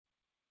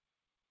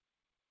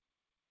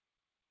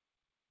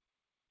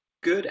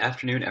Good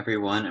afternoon,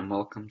 everyone, and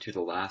welcome to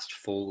the last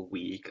full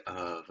week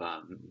of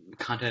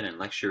content and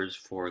lectures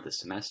for the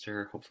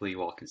semester. Hopefully,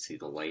 you all can see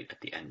the light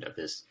at the end of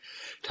this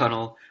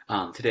tunnel.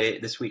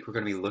 This week, we're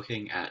going to be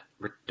looking at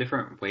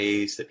different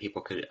ways that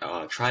people could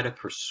try to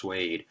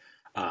persuade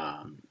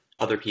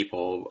other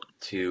people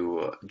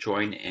to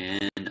join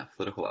in a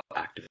political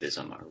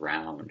activism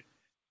around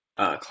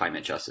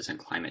climate justice and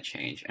climate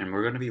change. And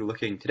we're going to be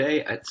looking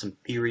today at some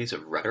theories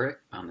of rhetoric.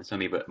 It's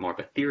going to be a bit more of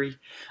a theory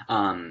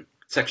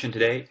section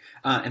today.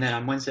 And then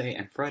on Wednesday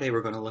and Friday,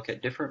 we're going to look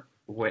at different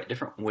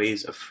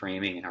ways of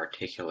framing and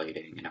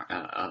articulating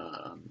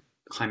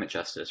climate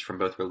justice from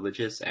both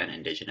religious and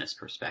indigenous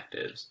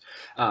perspectives.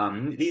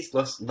 These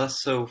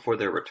less so for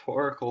their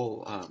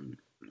rhetorical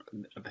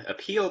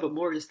appeal, but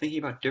more just thinking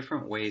about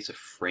different ways of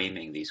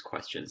framing these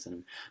questions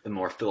and the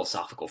more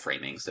philosophical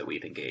framings that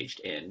we've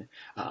engaged in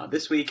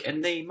this week,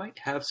 and they might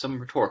have some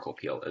rhetorical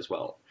appeal as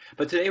well.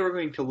 But today we're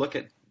going to look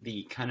at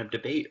the kind of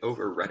debate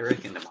over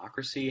rhetoric and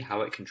democracy,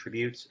 how it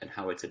contributes and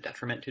how it's a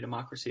detriment to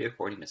democracy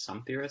according to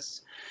some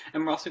theorists.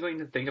 And we're also going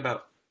to think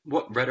about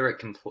what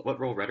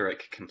role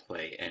rhetoric can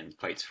play in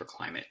fights for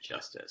climate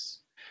justice.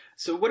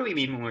 So what do we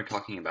mean when we're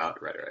talking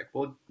about rhetoric?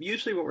 Well,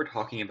 usually what we're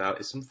talking about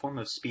is some form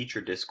of speech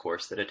or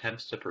discourse that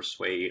attempts to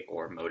persuade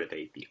or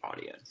motivate the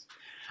audience.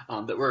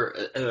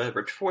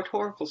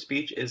 Rhetorical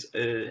speech is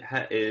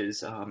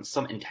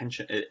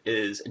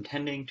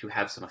intending to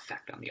have some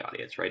effect on the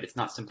audience, right? It's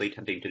not simply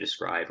attempting to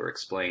describe or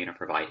explain or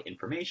provide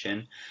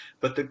information,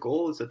 but the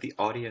goal is that the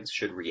audience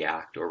should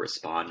react or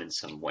respond in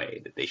some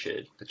way, that they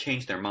should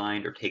change their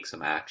mind or take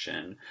some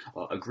action,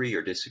 agree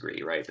or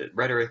disagree, right? That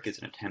rhetoric is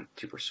an attempt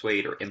to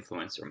persuade or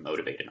influence or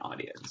motivate an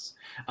audience.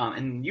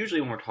 And usually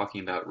when we're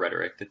talking about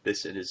rhetoric, that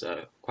this is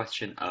a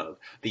question of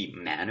the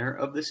manner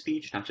of the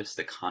speech, not just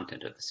the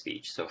content of the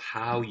speech. So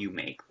how you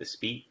make the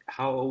speech,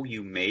 how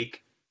you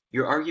make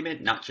your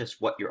argument, not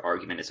just what your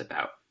argument is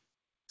about.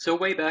 So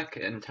way back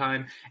in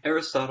time,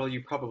 Aristotle,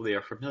 you probably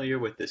are familiar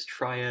with this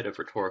triad of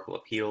rhetorical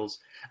appeals.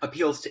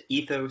 Appeals to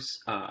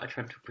ethos,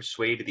 attempt to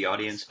persuade the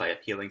audience by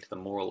appealing to the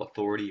moral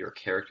authority or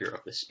character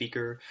of the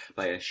speaker,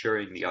 by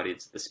assuring the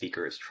audience that the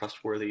speaker is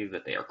trustworthy,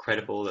 that they are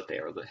credible, that they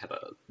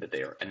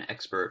are an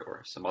expert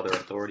or some other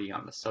authority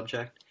on the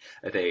subject,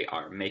 that they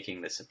are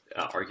making this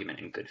argument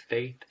in good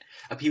faith.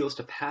 Appeals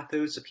to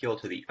pathos appeal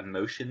to the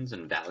emotions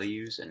and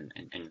values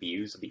and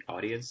views of the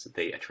audience that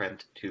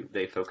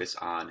they focus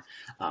on.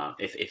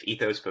 If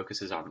ethos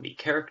focuses on the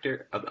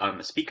character on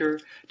the speaker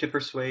to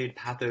persuade,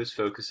 pathos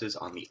focuses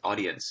on the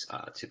audience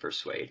to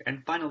persuade.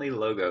 And finally,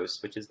 logos,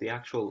 which is the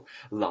actual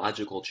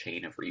logical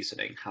chain of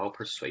reasoning. How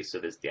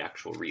persuasive is the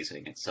actual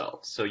reasoning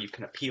itself? So you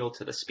can appeal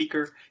to the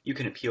speaker, you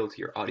can appeal to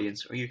your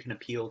audience, or you can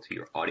appeal to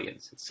your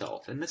audience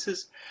itself. And this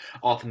is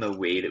often the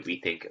way that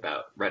we think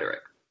about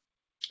rhetoric,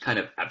 kind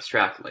of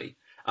abstractly.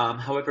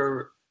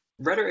 However,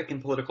 rhetoric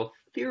in political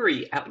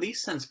theory, at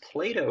least since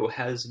Plato,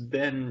 has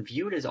been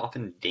viewed as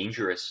often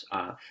dangerous,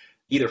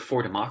 either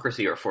for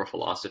democracy or for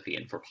philosophy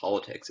and for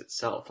politics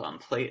itself.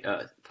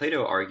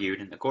 Plato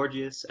argued in the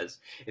Gorgias, as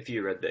if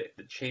you read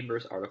the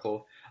Chambers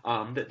article,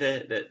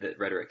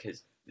 that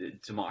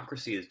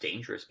democracy is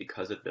dangerous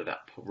because of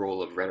that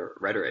role of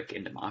rhetoric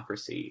in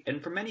democracy.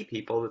 And for many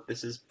people,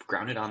 this is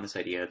grounded on this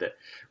idea that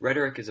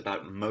rhetoric is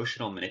about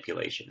emotional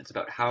manipulation. It's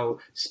about how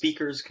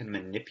speakers can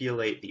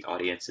manipulate the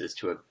audiences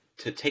to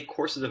take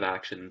courses of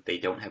action they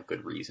don't have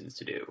good reasons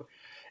to do.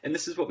 And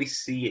this is what we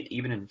see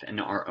even in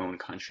our own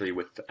country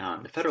with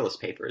the Federalist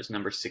Papers,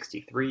 number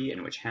 63,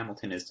 in which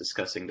Hamilton is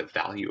discussing the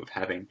value of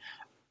having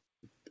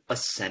a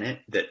Senate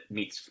that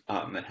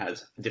that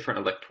has different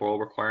electoral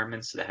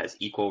requirements, that has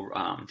equal,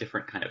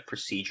 different kind of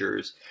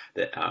procedures,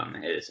 that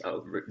is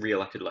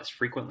re-elected less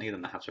frequently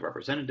than the House of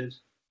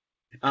Representatives.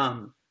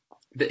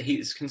 That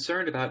he's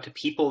concerned about to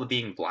people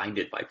being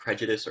blinded by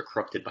prejudice or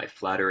corrupted by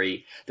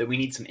flattery, that we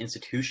need some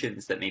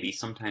institutions that may be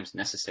sometimes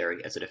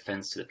necessary as a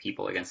defense to the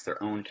people against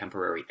their own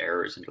temporary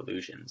errors and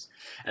delusions.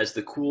 As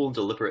the cool,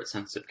 deliberate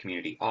sense of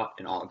community ought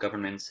in all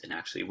governments, and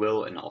actually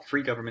will in all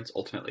free governments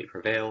ultimately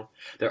prevail,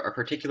 there are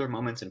particular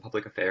moments in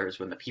public affairs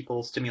when the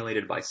people,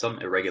 stimulated by some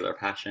irregular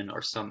passion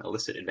or some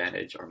illicit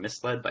advantage, or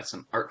misled by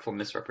some artful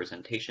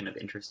misrepresentation of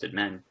interested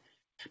men,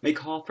 may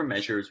call for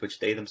measures which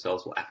they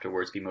themselves will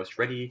afterwards be most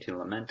ready to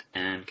lament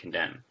and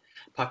condemn.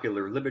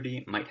 Popular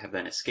liberty might have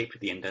then escaped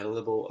the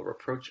indelible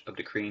reproach of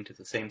decreeing to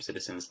the same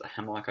citizens the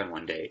hemlock on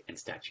one day and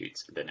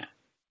statutes the next.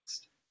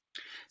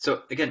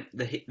 So again,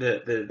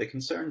 the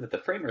concern that the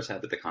framers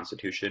had with the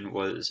Constitution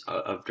was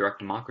of direct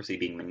democracy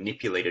being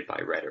manipulated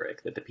by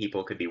rhetoric, that the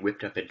people could be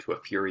whipped up into a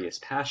furious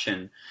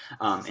passion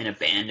and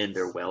abandon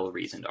their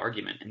well-reasoned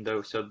argument.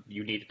 And so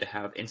you needed to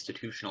have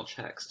institutional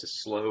checks to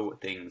slow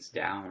things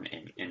down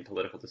in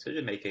political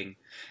decision-making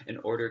in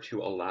order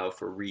to allow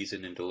for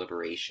reason and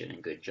deliberation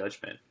and good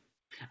judgment.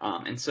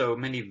 And so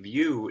many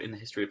view in the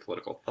history of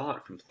political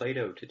thought, from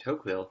Plato to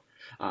Tocqueville,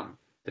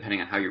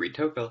 depending on how you read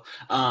Tocqueville,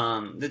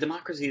 the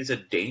democracy is a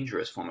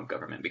dangerous form of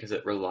government because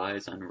it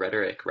relies on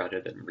rhetoric rather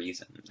than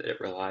reason. It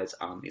relies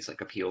on these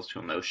appeals to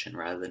emotion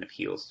rather than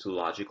appeals to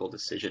logical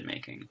decision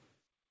making.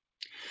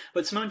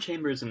 But Simone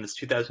Chambers, in this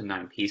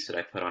 2009 piece that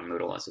I put on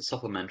Moodle as a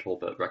supplemental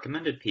but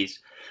recommended piece,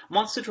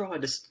 wants to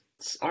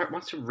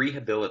wants to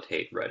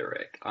rehabilitate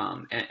rhetoric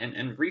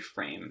and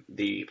reframe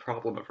the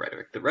problem of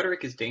rhetoric. That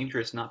rhetoric is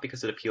dangerous not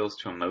because it appeals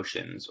to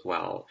emotions,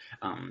 while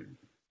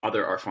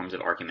other art forms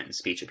of argument and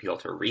speech appeal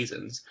to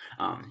reasons.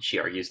 She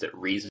argues that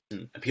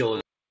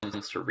appeal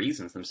to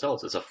reasons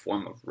themselves is a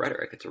form of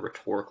rhetoric. It's a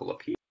rhetorical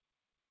appeal.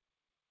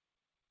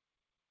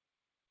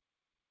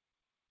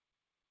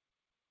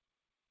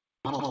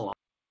 Monologue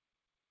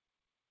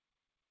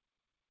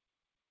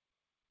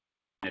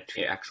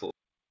to actual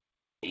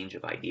range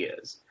of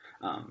ideas.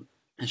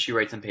 And she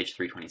writes on page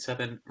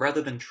 327,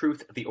 rather than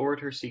truth, the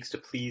orator seeks to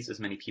please as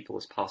many people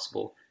as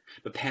possible,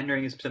 but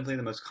pandering is simply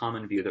the most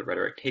common view that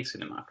rhetoric takes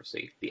in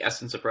democracy. The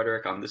essence of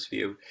rhetoric on this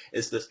view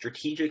is the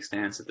strategic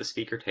stance that the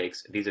speaker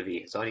takes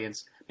vis-a-vis his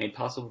audience, made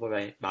possible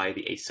by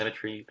the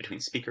asymmetry between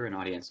speaker and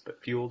audience,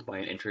 but fueled by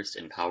an interest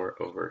in power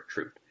over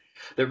truth.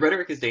 The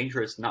rhetoric is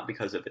dangerous not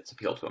because of its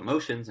appeal to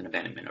emotions and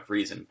abandonment of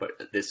reason, but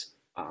this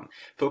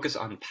focus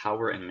on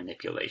power and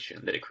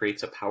manipulation, that it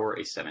creates a power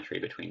asymmetry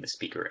between the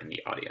speaker and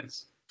the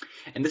audience.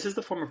 And this is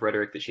the form of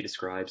rhetoric that she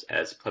describes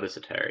as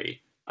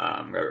plebiscitary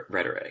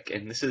rhetoric.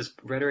 And this is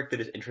rhetoric that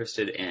is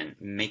interested in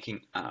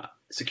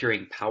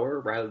securing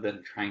power rather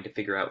than trying to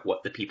figure out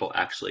what the people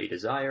actually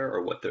desire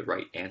or what the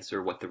right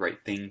answer, what the right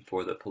thing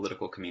for the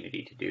political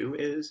community to do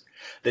is.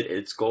 That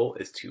its goal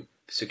is to,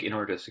 in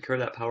order to secure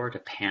that power, to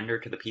pander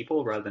to the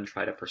people rather than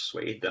try to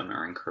persuade them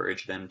or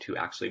encourage them to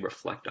actually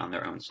reflect on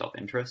their own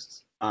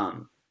self-interests.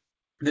 And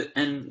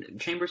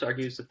Chambers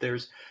argues that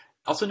there's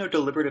also no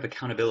deliberative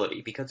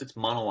accountability because it's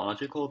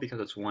monological, because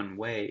it's one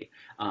way,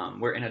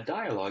 where in a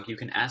dialogue you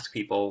can ask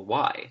people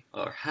why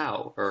or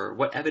how or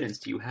what evidence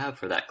do you have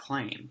for that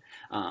claim.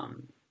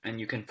 And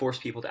you can force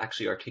people to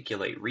actually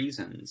articulate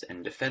reasons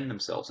and defend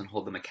themselves and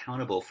hold them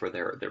accountable for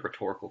their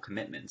rhetorical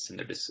commitments and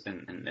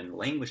the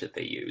language that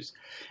they use.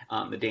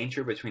 The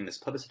danger between this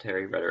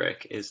plebiscitary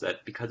rhetoric is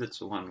that because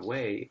it's one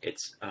way,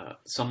 it's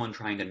someone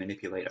trying to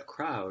manipulate a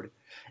crowd,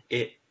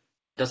 it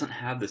doesn't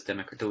have this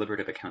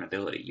deliberative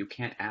accountability. You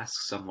can't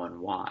ask someone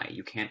why.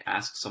 You can't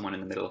ask someone in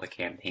the middle of a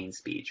campaign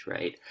speech,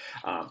 right?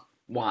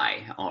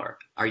 Why? Or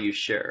are you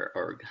sure?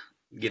 Or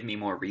give me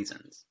more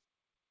reasons.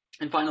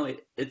 And finally,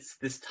 it's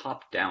this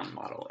top-down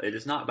model. It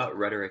is not about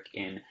rhetoric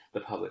in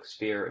the public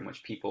sphere in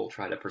which people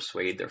try to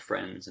persuade their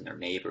friends and their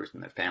neighbors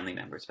and their family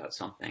members about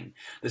something.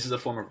 This is a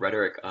form of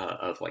rhetoric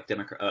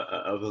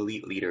of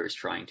elite leaders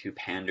trying to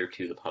pander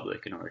to the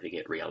public in order to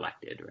get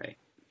reelected, right?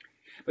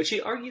 But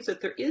she argues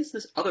that there is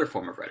this other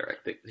form of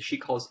rhetoric that she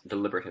calls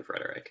deliberative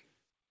rhetoric.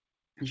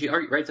 And she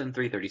writes on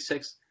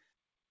 336,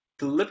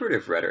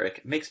 deliberative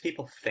rhetoric makes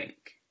people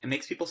think. It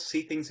makes people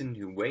see things in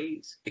new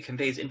ways. It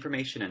conveys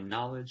information and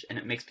knowledge, and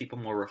it makes people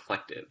more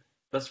reflective.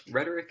 Thus,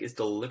 rhetoric is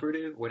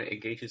deliberative when it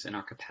engages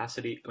our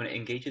capacity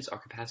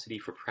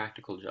for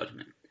practical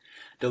judgment.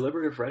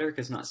 Deliberative rhetoric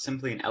is not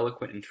simply an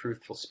eloquent and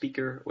truthful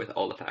speaker with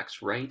all the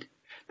facts right.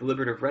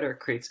 Deliberative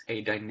rhetoric creates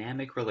a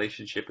dynamic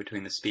relationship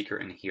between the speaker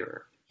and the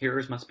hearer.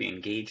 Hearers must be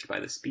engaged by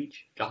the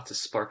speech. It ought to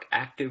spark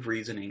active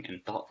reasoning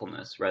and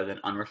thoughtfulness rather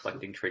than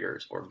unreflecting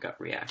triggers or gut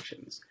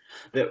reactions.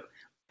 That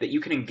you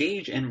can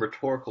engage in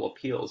rhetorical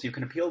appeals. You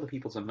can appeal to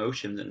people's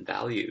emotions and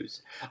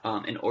values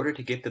in order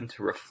to get them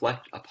to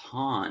reflect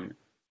upon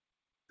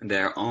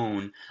their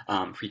own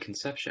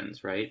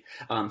preconceptions, right?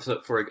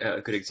 So for a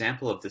good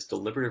example of this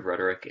deliberative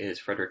rhetoric is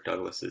Frederick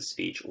Douglass's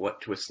speech,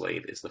 What to a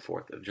Slave is the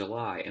 4th of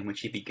July, in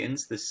which he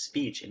begins this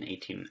speech in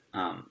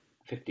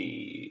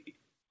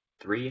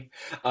 1853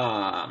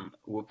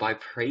 by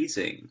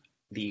praising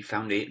the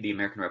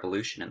American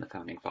Revolution and the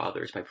Founding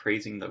Fathers, by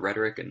praising the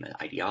rhetoric and the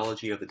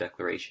ideology of the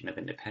Declaration of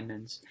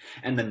Independence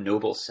and the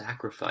noble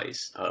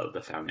sacrifice of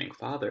the Founding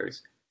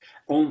Fathers,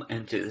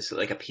 and to this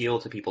appeal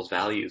to people's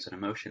values and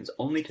emotions,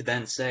 only to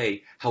then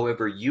say,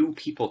 however, you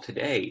people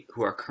today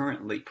who are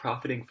currently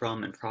profiting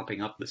from and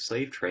propping up the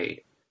slave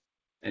trade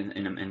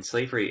and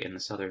slavery in the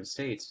southern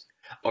states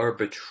are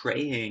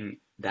betraying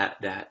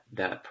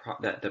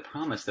the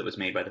promise that was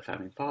made by the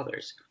Founding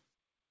Fathers.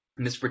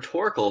 And this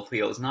rhetorical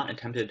appeal is not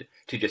intended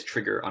to just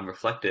trigger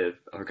unreflective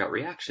or gut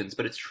reactions,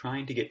 but it's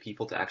trying to get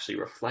people to actually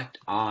reflect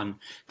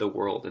on the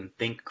world and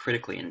think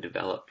critically and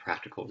develop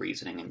practical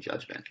reasoning and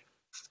judgment.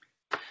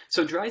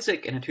 So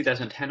Dryzek, in a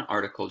 2010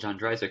 article, John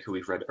Dryzek, who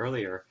we've read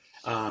earlier,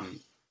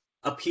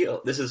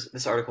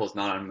 this article is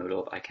not on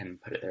Moodle, but I can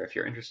put it there if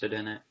you're interested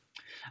in it,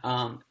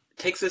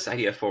 takes this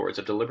idea forwards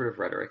of deliberative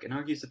rhetoric and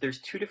argues that there's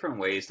two different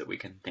ways that we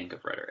can think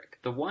of rhetoric.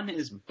 The one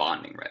is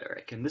bonding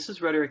rhetoric, and this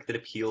is rhetoric that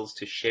appeals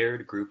to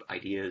shared group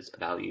ideas,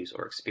 values,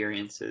 or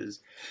experiences.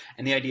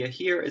 And the idea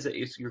here is that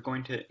you're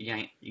going to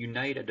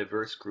unite a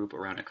diverse group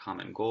around a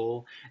common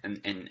goal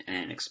and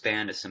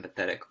expand a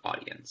sympathetic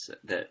audience.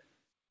 That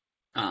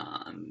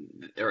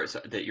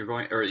that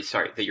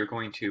you're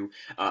going to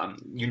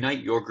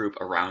unite your group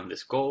around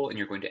this goal, and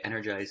you're going to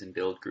energize and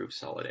build group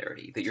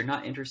solidarity. That you're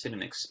not interested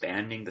in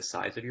expanding the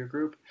size of your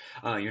group.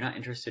 You're not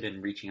interested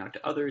in reaching out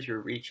to others. You're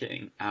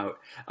reaching out.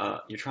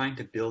 You're trying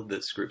to build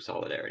this group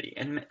solidarity.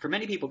 And for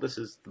many people, this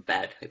is the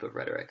bad type of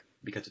rhetoric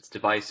because it's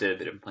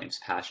divisive, it inflames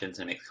passions,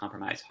 and makes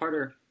compromise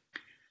harder.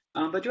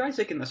 But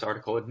Dryzek in this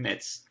article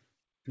admits,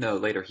 though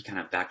later he kind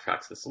of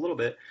backtracks this a little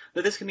bit,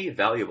 that this can be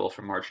valuable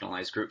for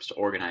marginalized groups to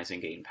organize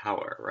and gain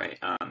power, right?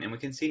 And we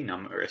can see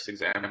numerous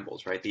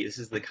examples, right? This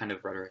is the kind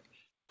of rhetoric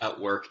at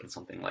work in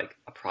something like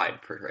a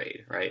pride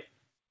parade, right?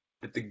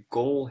 But the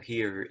goal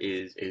here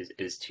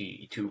is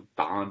to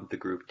bond the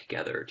group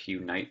together, to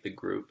unite the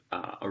group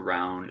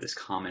around this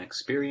common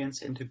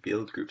experience, and to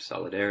build group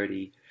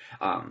solidarity.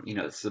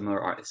 Similar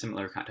kind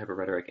of type of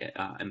rhetoric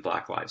in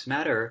Black Lives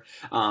Matter,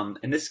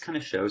 and this kind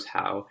of shows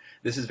how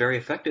this is very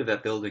effective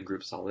at building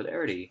group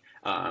solidarity.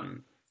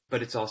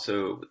 But it's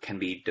also can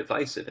be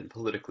divisive and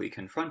politically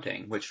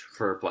confronting, which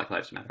for Black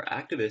Lives Matter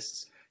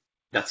activists,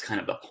 that's kind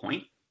of the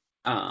point.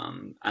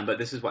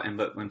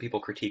 But when people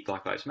critique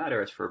Black Lives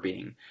Matter as for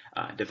being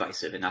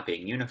divisive and not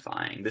being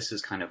unifying, this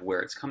is kind of where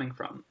it's coming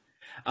from.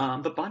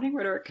 But bonding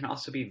rhetoric can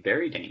also be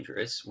very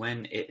dangerous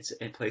when it's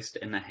placed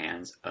in the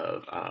hands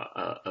of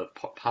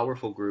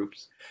powerful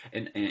groups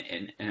in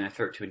an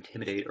effort to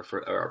intimidate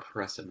or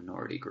oppress a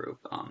minority group.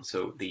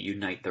 So the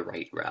Unite the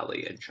Right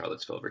rally in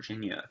Charlottesville,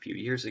 Virginia, a few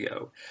years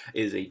ago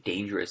is a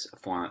dangerous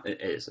form. It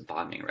is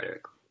bonding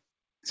rhetoric.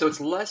 So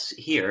it's less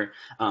here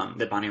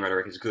that bonding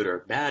rhetoric is good or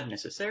bad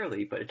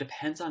necessarily, but it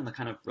depends on the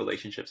kind of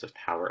relationships of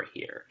power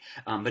here.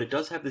 But it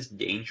does have this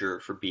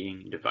danger for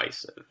being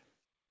divisive.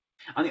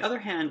 On the other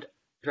hand,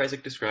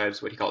 Dryzek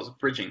describes what he calls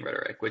bridging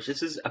rhetoric, which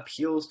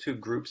appeals to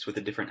groups with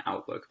a different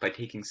outlook by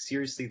taking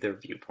seriously their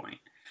viewpoint.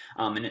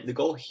 And the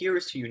goal here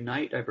is to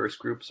unite diverse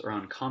groups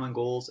around common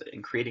goals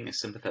and creating a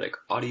sympathetic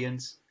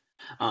audience.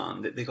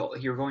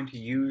 You're going to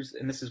use,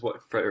 and this is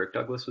what Frederick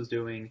Douglass was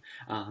doing.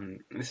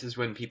 This is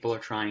when people are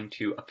trying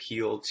to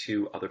appeal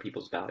to other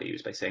people's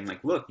values by saying,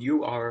 like, look,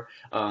 when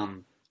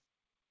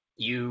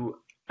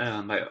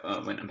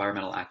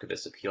environmental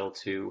activists appeal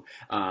to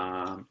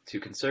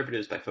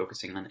conservatives by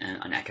focusing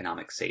on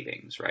economic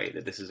savings, right?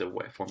 That this is a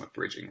form of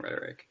bridging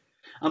rhetoric.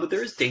 But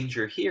there is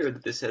danger here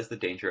that this has the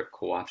danger of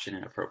co-option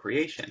and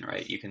appropriation,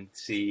 right? You can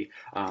see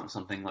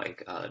something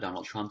like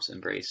Donald Trump's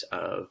embrace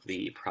of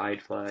the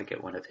pride flag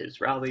at one of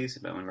his rallies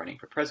when running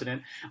for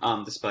president,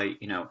 despite,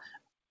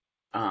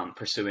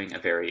 pursuing a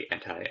very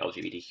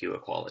anti-LGBTQ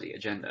equality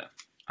agenda.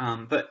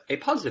 But a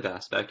positive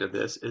aspect of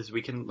this is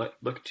we can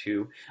look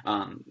to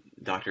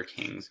Dr.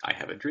 King's "I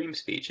Have a Dream"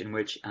 speech, in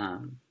which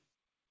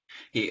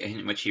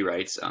he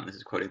writes, this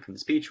is quoting from the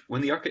speech,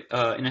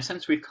 in a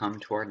sense we've come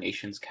to our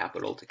nation's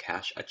capital to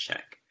cash a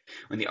check.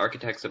 When the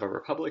architects of our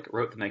republic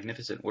wrote the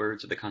magnificent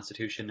words of the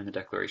Constitution and the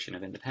Declaration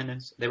of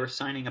Independence, they were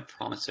signing a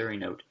promissory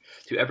note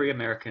to every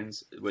American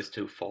was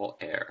to fall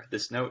heir.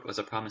 This note was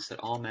a promise that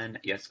all men,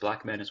 yes,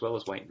 black men as well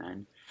as white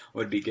men,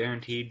 would be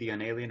guaranteed the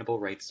unalienable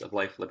rights of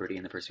life, liberty,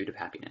 and the pursuit of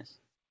happiness.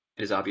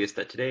 It is obvious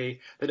that today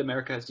that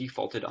America has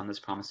defaulted on this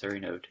promissory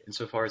note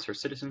insofar as her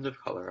citizens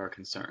of color are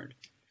concerned.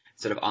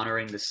 Instead of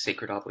honoring this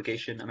sacred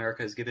obligation,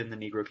 America has given the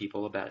Negro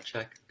people a bad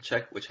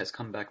check which has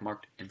come back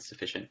marked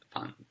insufficient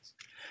funds.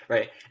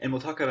 Right, and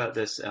we'll talk about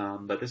this,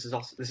 but this is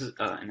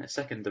in a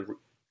second.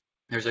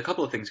 There's a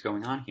couple of things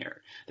going on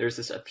here. There's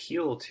this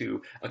appeal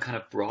to a kind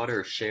of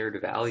broader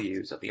shared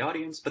values of the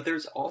audience, but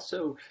there's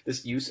also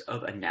this use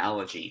of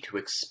analogy to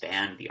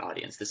expand the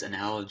audience, this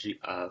analogy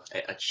of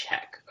a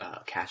check,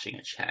 cashing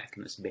a check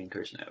in this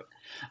banker's note,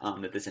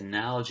 that this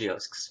analogy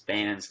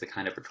expands the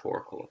kind of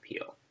rhetorical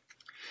appeal.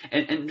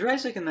 And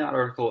Dryzek in that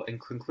article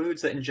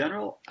concludes that in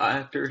general,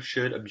 actors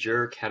should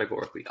abjure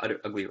categorically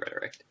ugly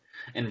rhetoric,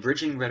 and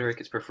bridging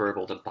rhetoric is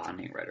preferable to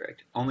bonding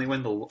rhetoric.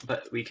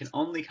 But we can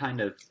only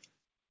kind of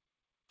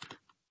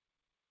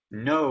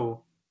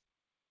know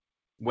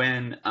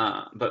when,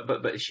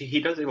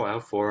 he does allow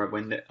for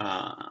when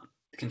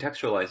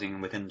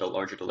contextualizing within the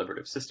larger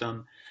deliberative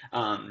system,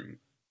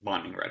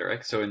 bonding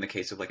rhetoric. So in the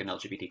case of like an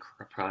LGBT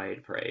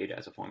pride parade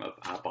as a form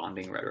of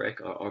bonding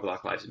rhetoric, or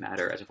Black Lives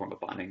Matter as a form of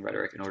bonding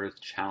rhetoric, in order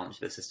to challenge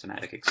the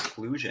systematic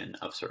exclusion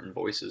of certain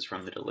voices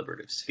from the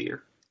deliberative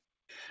sphere.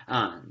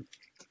 And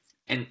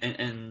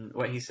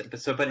what he said,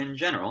 but in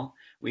general,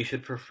 we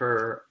should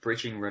prefer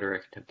bridging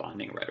rhetoric to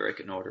bonding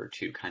rhetoric in order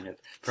to kind of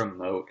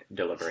promote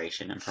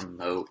deliberation and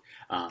promote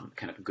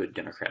kind of good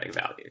democratic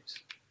values.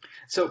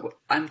 So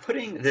I'm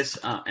putting this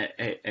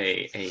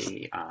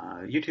a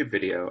YouTube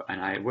video,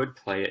 and I would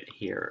play it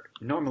here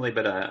normally,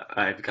 but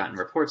I've gotten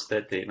reports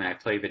that when I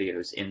play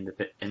videos in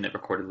the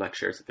recorded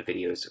lectures, that the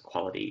video's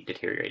quality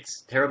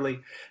deteriorates terribly.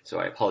 So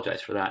I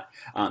apologize for that.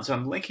 So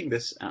I'm linking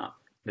this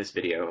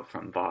video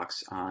from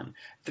Vox on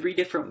 3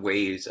 different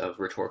ways of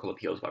rhetorical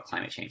appeals about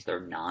climate change that are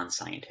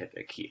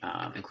non-scientific,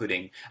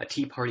 including a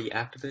Tea Party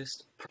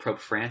activist, Pope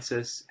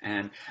Francis,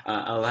 and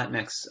a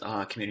Latinx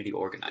community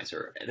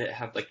organizer that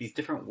have like these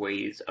different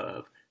ways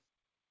of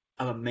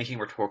making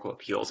rhetorical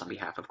appeals on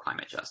behalf of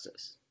climate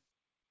justice.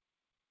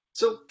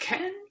 So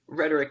can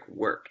rhetoric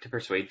work to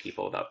persuade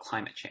people about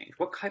climate change?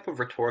 What type of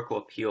rhetorical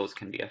appeals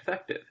can be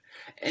effective?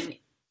 And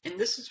and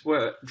this is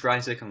where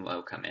Dryzek and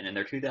Lowe come in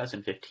their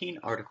 2015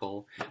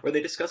 article, where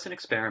they discuss an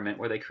experiment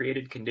where they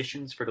created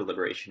conditions for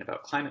deliberation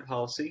about climate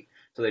policy.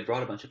 So they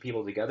brought a bunch of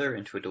people together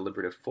into a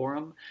deliberative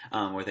forum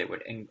where they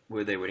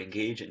would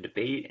engage in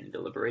debate and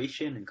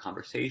deliberation and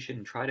conversation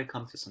and try to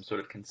come to some sort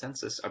of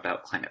consensus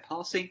about climate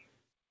policy.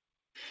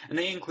 And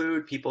they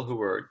include people who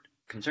were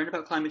concerned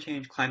about climate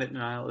change, climate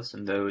denialists,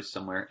 and those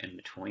somewhere in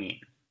between.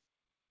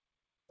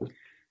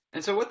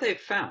 And so what they've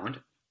found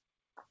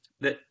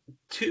that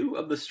two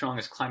of the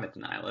strongest climate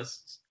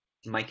denialists,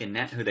 Mike and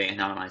Nat, who they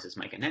anonymize as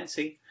Mike and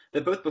Nancy,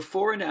 that both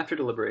before and after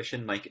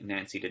deliberation, Mike and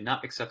Nancy did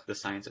not accept the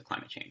science of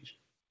climate change.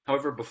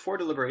 However, before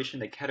deliberation,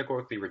 they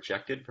categorically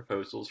rejected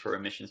proposals for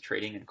emissions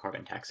trading and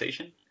carbon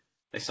taxation.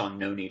 They saw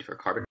no need for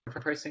carbon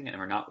pricing and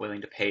were not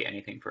willing to pay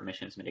anything for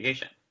emissions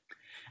mitigation.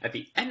 At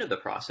the end of the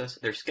process,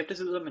 their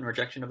skepticism and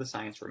rejection of the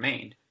science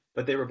remained,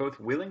 but they were both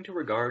willing to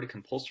regard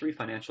compulsory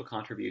financial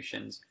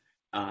contributions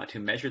to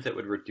measures that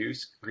would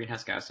reduce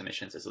greenhouse gas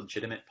emissions as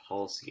legitimate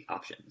policy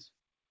options.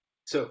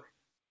 So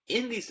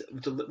in these,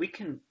 we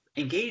can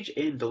engage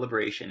in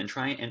deliberation and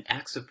try in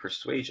acts of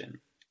persuasion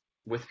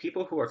with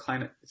people who are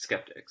climate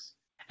skeptics,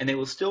 and they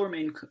will still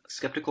remain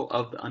skeptical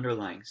of the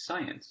underlying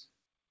science.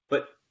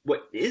 But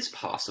what is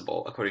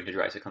possible, according to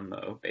Dryzek and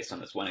Lowe, based on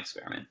this one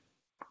experiment,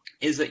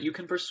 is that you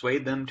can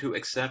persuade them to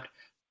accept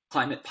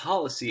climate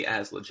policy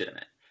as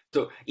legitimate.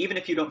 So even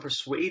if you don't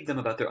persuade them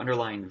about their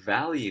underlying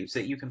values,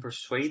 that you can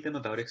persuade them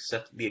about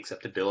the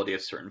acceptability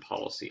of certain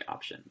policy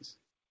options.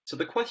 So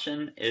the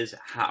question is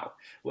how?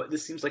 Well,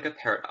 this seems like a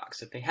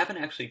paradox. That they haven't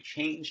actually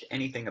changed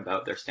anything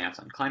about their stance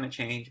on climate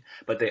change,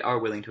 but they are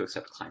willing to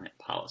accept climate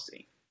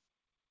policy.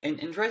 And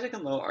Dryzek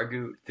and Lowe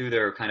argue through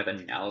their kind of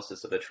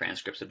analysis of the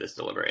transcripts of this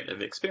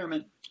deliberative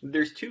experiment,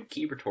 there's two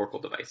key rhetorical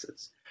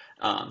devices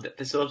that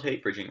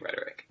facilitate bridging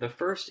rhetoric. The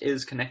first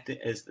is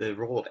the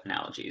role of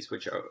analogies,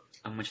 which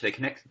they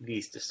connect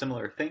these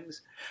dissimilar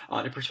things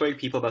to persuade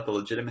people about the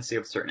legitimacy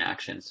of certain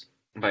actions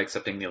by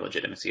accepting the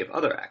legitimacy of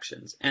other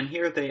actions. And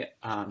here the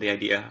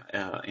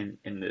idea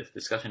in the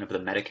discussion of the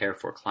Medicare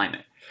for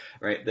climate,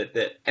 right,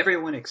 that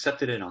everyone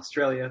accepted in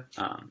Australia,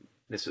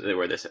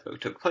 where this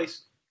took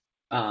place,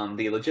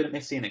 the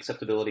legitimacy and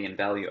acceptability and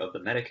value of the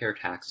Medicare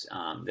tax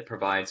that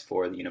provides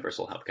for the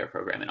universal healthcare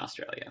program in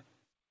Australia.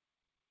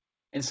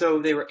 And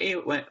so they were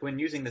when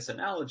using this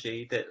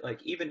analogy that,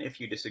 like, even if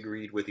you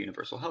disagreed with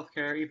universal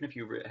healthcare, even if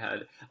you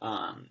had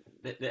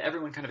that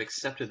everyone kind of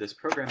accepted this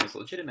program as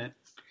legitimate,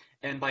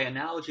 and by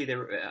analogy,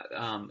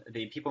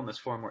 the people in this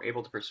forum were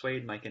able to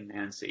persuade Mike and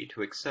Nancy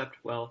to accept,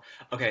 well,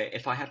 okay,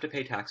 if I have to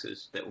pay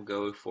taxes that will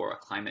go for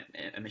climate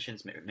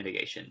emissions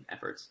mitigation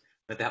efforts,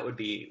 that would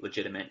be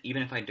legitimate,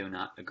 even if I do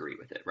not agree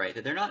with it, right?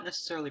 That they're not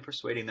necessarily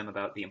persuading them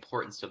about the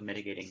importance of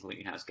mitigating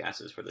greenhouse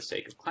gases for the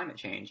sake of climate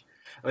change,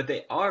 but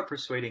they are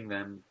persuading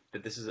them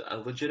that this is a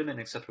legitimate and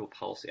acceptable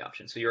policy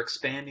option. So you're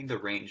expanding the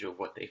range of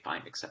what they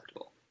find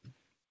acceptable.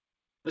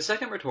 The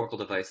second rhetorical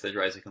device that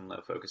Dryzek and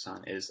Lowe focus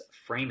on is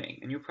framing,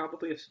 and you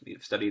probably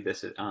have studied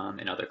this in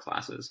other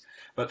classes.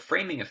 But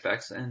framing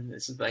effects, and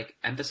this is like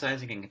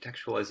emphasizing and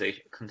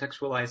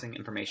contextualizing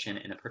information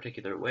in a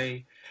particular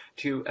way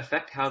to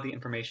affect how the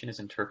information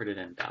is interpreted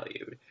and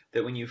valued.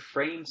 That when you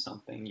frame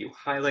something, you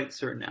highlight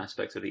certain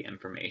aspects of the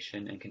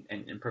information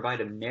and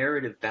provide a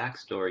narrative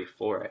backstory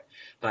for it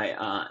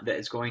that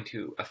is going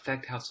to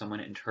affect how someone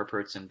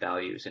interprets and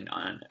values and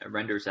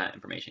renders that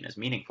information as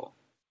meaningful.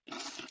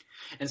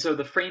 And so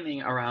the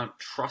framing around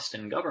trust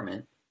in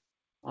government,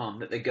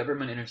 that the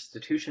government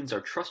institutions are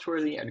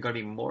trustworthy and going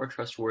to be more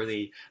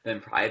trustworthy than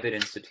private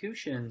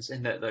institutions,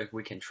 and that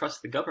we can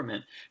trust the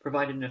government,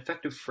 provided an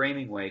effective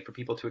framing way for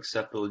people to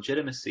accept the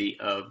legitimacy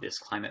of this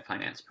climate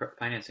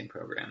financing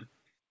program,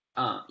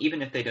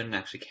 even if they don't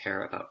actually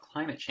care about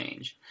climate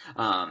change.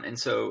 And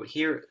so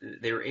here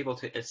they were able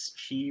to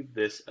achieve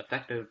this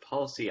effective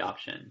policy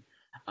option,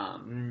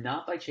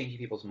 not by changing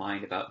people's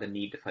mind about the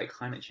need to fight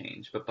climate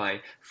change, but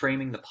by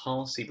framing the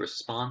policy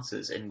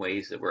responses in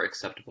ways that were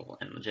acceptable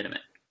and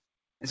legitimate.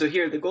 And so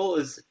here the goal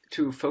is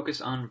to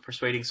focus on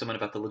persuading someone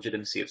about the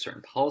legitimacy of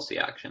certain policy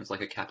actions,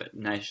 like a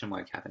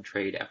nationwide cap and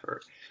trade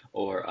effort,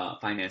 or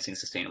financing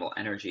sustainable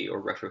energy,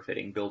 or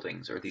retrofitting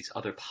buildings, or these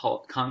other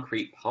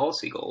concrete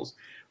policy goals,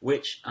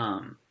 which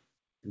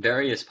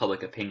various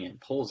public opinion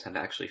polls have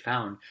actually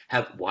found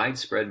have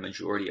widespread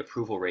majority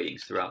approval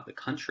ratings throughout the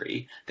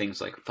country.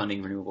 Things like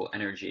funding renewable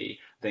energy,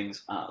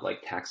 things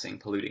like taxing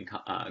polluting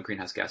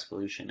greenhouse gas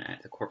pollution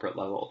at the corporate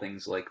level,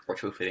 things like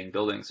retrofitting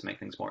buildings to make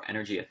things more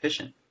energy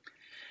efficient.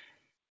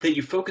 That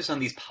you focus on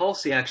these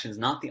policy actions,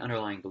 not the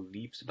underlying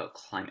beliefs about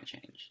climate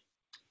change.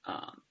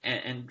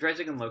 And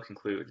Dryzek and Lowe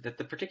conclude that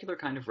the particular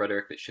kind of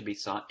rhetoric that should be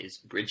sought is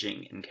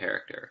bridging in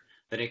character,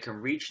 that it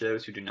can reach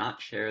those who do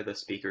not share the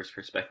speaker's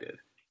perspective.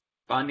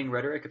 Bonding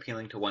rhetoric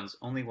appealing to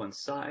only one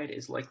side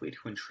is likely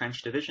to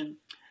entrench division.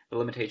 The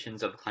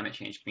limitations of climate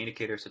change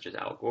communicators such as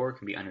Al Gore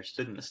can be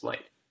understood in this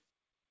light.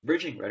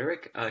 Bridging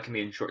rhetoric can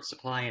be in short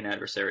supply in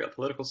adversarial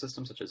political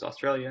systems such as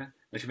Australia,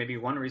 which may be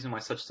one reason why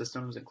such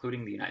systems,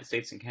 including the United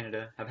States and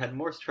Canada, have had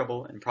more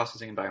trouble in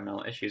processing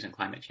environmental issues and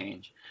climate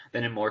change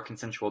than in more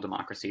consensual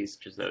democracies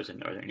such as those in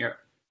Northern Europe.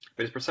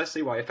 But it's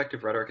precisely why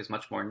effective rhetoric is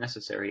much more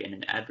necessary in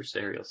an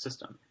adversarial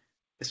system.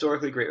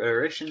 Historically great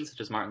rhetoricians such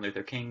as Martin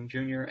Luther King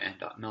Jr. and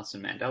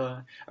Nelson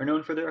Mandela are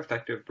known for their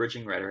effective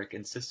bridging rhetoric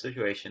in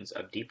situations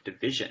of deep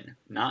division,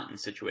 not in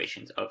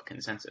situations of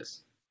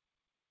consensus.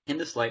 In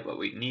this light, what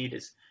we need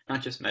is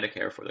not just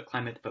Medicare for the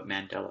climate, but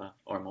Mandela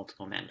or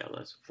multiple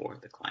Mandelas for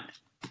the climate.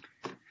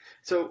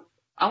 So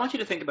I want you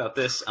to think about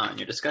this in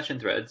your discussion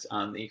threads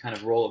on the kind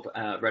of role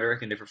of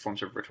rhetoric and different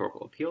forms of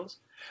rhetorical appeals.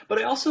 But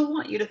I also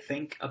want you to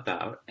think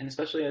about, and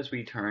especially as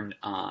we turn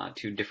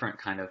to different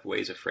kind of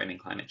ways of framing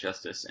climate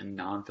justice in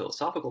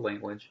non-philosophical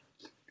language,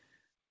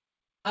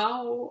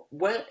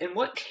 in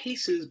what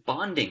cases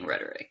bonding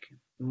rhetoric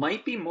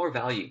might be more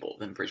valuable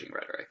than bridging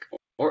rhetoric,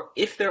 or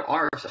if there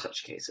are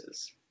such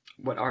cases.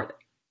 What are they?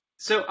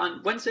 So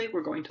on Wednesday,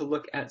 we're going to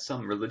look at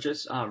some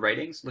religious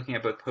writings, looking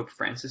at both Pope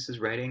Francis's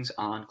writings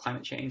on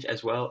climate change,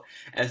 as well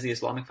as the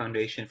Islamic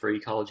Foundation for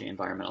Ecology and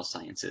Environmental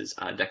Sciences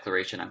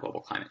Declaration on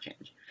Global Climate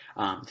Change,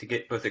 to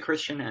get both a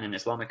Christian and an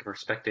Islamic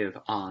perspective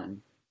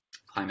on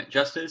climate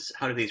justice.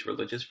 How do these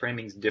religious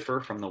framings differ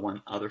from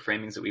the other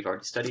framings that we've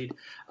already studied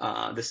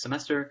this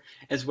semester,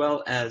 as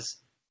well as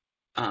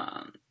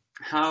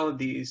how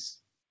these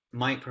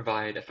might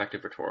provide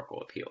effective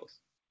rhetorical appeals.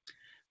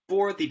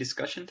 For the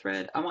discussion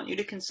thread, I want you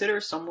to consider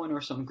someone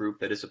or some group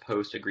that is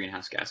opposed to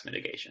greenhouse gas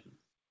mitigation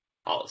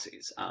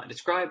policies.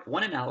 Describe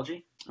one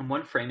analogy and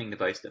one framing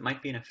device that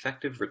might be an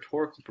effective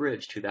rhetorical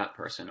bridge to that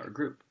person or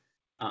group.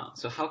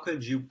 So how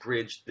could you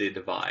bridge the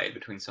divide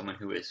between someone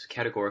who is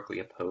categorically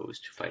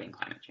opposed to fighting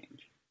climate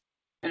change?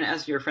 And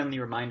as your friendly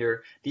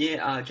reminder, the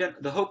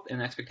hope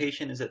and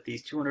expectation is that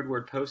these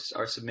 200-word posts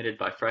are submitted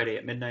by Friday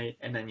at midnight,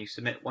 and then you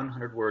submit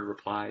 100-word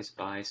replies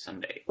by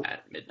Sunday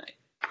at midnight.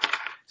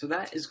 So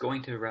that is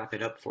going to wrap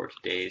it up for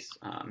today's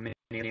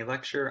mini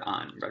lecture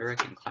on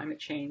rhetoric and climate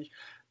change.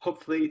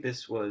 Hopefully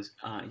this was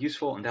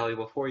useful and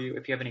valuable for you.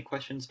 If you have any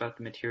questions about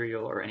the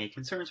material or any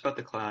concerns about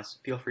the class,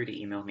 feel free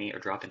to email me or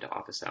drop into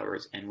office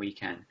hours and we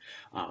can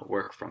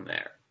work from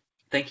there.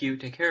 Thank you,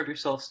 take care of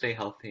yourself, stay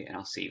healthy, and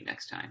I'll see you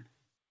next time.